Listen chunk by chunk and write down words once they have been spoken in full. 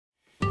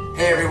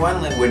Hey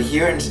everyone, Linwood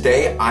here, and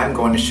today I'm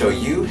going to show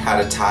you how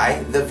to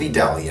tie the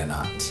Vidalia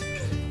knot.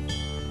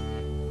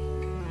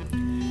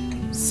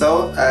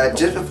 So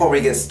just before we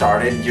get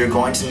started, you're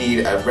going to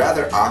need a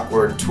rather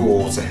awkward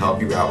tool to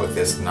help you out with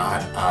this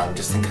knot,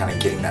 just in kind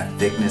of getting that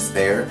thickness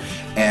there.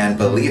 And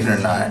believe it or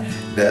not,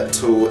 that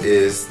tool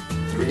is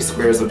 3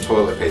 squares of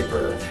toilet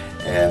paper.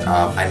 And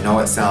I know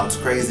it sounds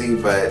crazy,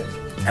 but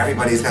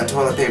everybody's got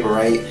toilet paper,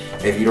 right?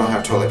 If you don't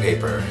have toilet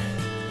paper,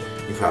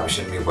 you probably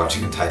shouldn't be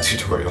watching a tie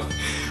tutorial.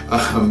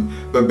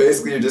 But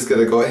basically you're just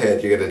going to go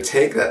ahead, you're going to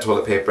take that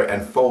toilet paper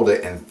and fold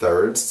it in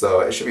thirds.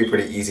 So it should be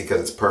pretty easy because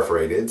it's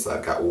perforated. So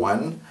I've got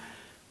 1,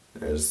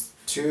 there's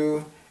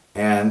 2,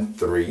 and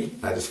 3.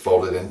 I just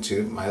fold it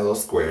into my little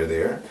square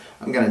there.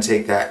 I'm going to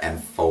take that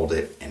and fold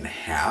it in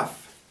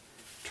half,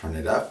 turn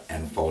it up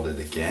and fold it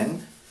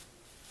again,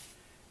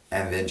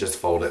 and then just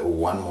fold it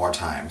one more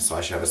time. So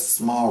I should have a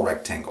small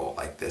rectangle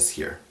like this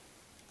here.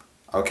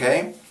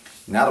 Okay?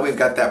 Now that we've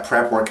got that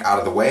prep work out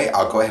of the way,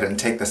 I'll go ahead and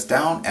take this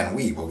down and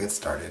we will get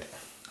started.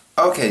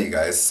 Okay, you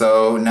guys,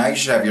 so now you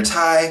should have your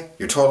tie,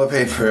 your toilet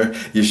paper,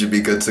 you should be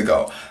good to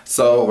go.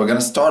 So we're going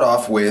to start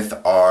off with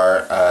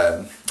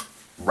our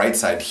right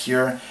side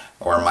here,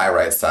 or my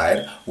right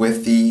side,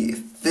 with the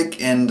thick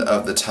end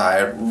of the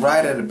tie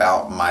right at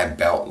about my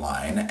belt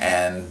line,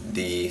 and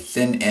the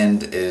thin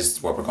end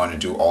is what we're going to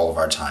do all of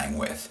our tying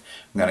with.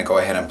 I'm going to go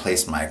ahead and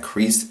place my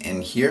crease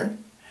in here.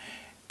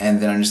 And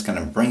then I'm just going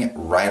to bring it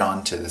right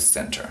onto the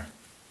center.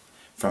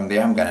 From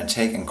there I'm going to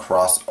take and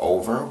cross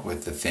over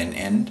with the thin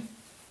end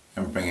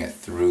and bring it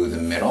through the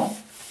middle,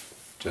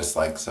 just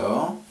like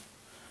so.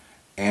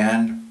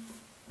 And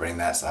bring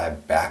that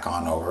side back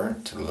on over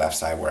to the left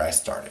side where I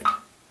started.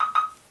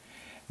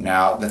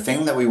 Now the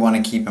thing that we want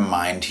to keep in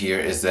mind here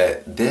is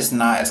that this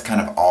knot is kind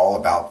of all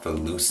about the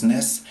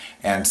looseness,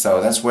 and so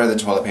that's where the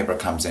toilet paper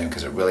comes in,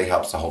 because it really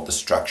helps to hold the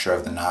structure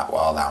of the knot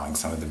while allowing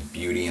some of the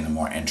beauty and the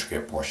more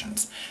intricate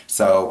portions.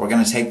 So we're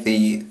going to take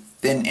the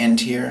thin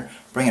end here,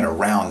 bring it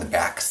around the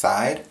back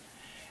side,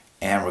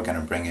 and we're going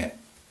to bring it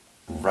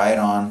right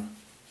on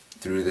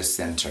through the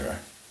center.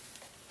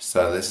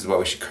 So this is what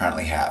we should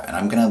currently have, and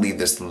I'm going to leave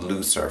this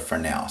looser for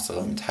now. So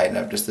let me tighten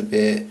up just a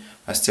bit.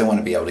 I still want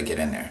to be able to get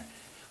in there.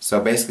 So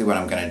basically what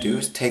I'm going to do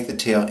is take the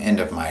tail end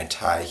of my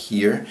tie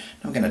here, and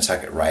I'm going to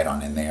tuck it right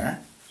on in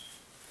there.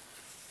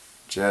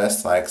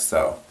 Just like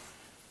so.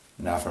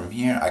 Now from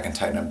here I can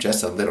tighten up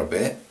just a little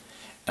bit,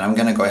 and I'm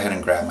going to go ahead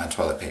and grab my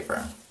toilet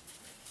paper.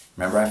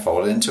 Remember, I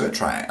folded into a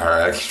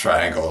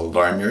triangle,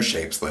 learn your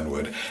shapes,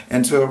 Linwood,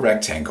 into a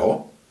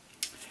rectangle.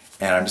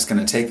 And I'm just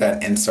going to take that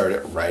and insert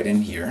it right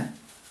in here.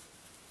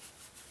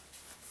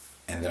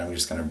 And then I'm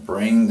just going to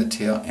bring the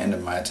tail end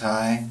of my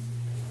tie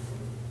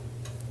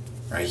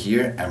right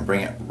here and bring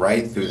it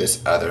right through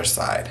this other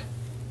side.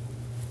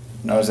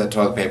 Notice that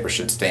toilet paper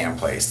should stay in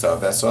place. So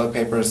if that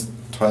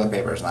toilet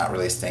paper is not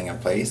really staying in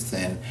place,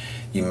 then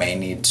you may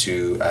need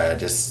to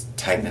just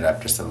tighten it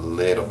up just a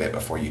little bit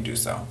before you do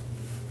so.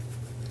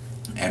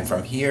 And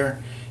from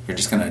here, you're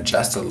just going to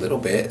adjust a little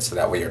bit so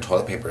that way your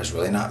toilet paper is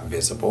really not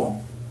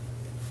visible.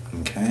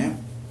 Okay?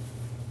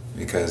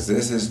 Because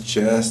this is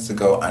just to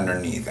go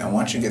underneath, and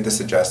once you get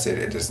this adjusted,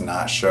 it does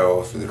not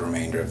show for the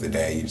remainder of the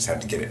day. You just have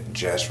to get it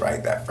just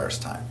right that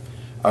first time.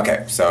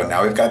 Okay, so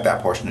now we've got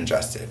that portion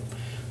adjusted.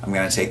 I'm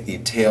going to take the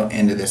tail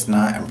end of this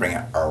knot and bring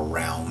it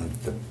around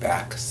the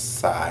back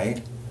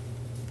side,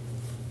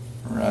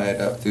 right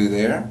up through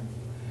there.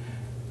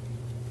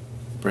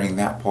 Bring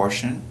that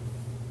portion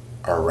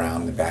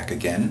around the back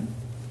again,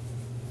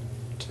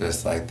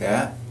 just like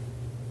that.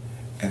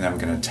 And then I'm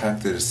going to tuck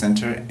through the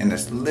center in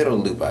this little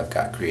loop I've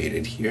got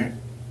created here.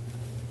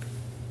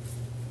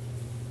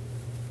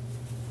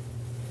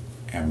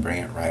 And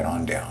bring it right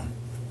on down.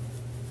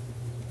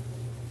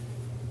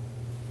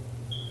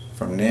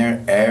 From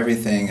there,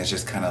 everything is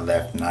just kind of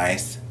left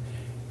nice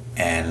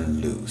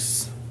and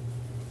loose.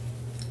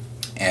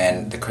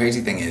 And the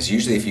crazy thing is,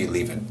 usually if you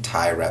leave a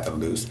tie rather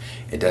loose,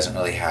 it doesn't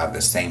really have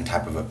the same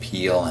type of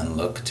appeal and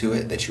look to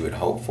it that you would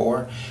hope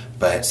for.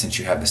 But since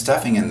you have the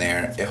stuffing in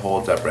there, it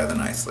holds up rather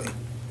nicely.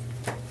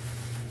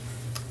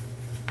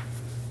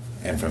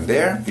 And from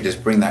there, you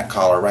just bring that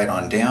collar right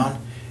on down,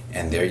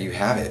 and there you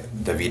have it,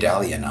 the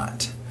Vidalia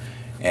knot.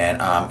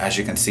 And as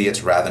you can see,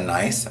 it's rather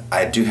nice.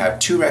 I do have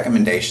 2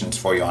 recommendations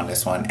for you on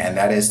this one, and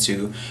that is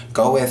to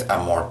go with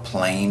a more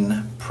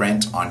plain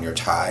print on your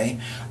tie.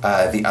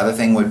 The other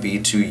thing would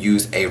be to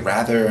use a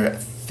rather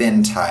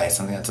thin tie,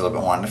 something that's a little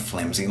bit more on the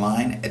flimsy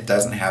line. It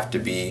doesn't have to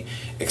be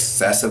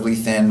excessively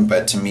thin,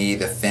 but to me,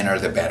 the thinner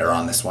the better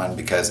on this one,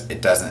 because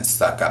it doesn't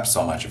suck up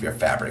so much of your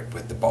fabric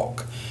with the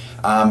bulk.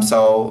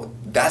 So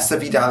that's the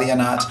Vidalia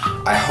knot.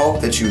 I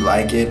hope that you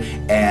like it,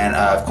 and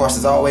of course,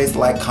 as always,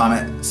 like,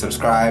 comment,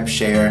 subscribe,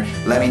 share.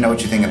 Let me know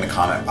what you think in the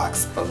comment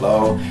box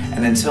below,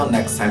 and until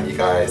next time, you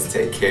guys,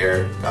 take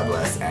care, God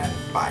bless, and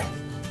bye.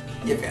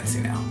 Get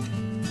fancy now.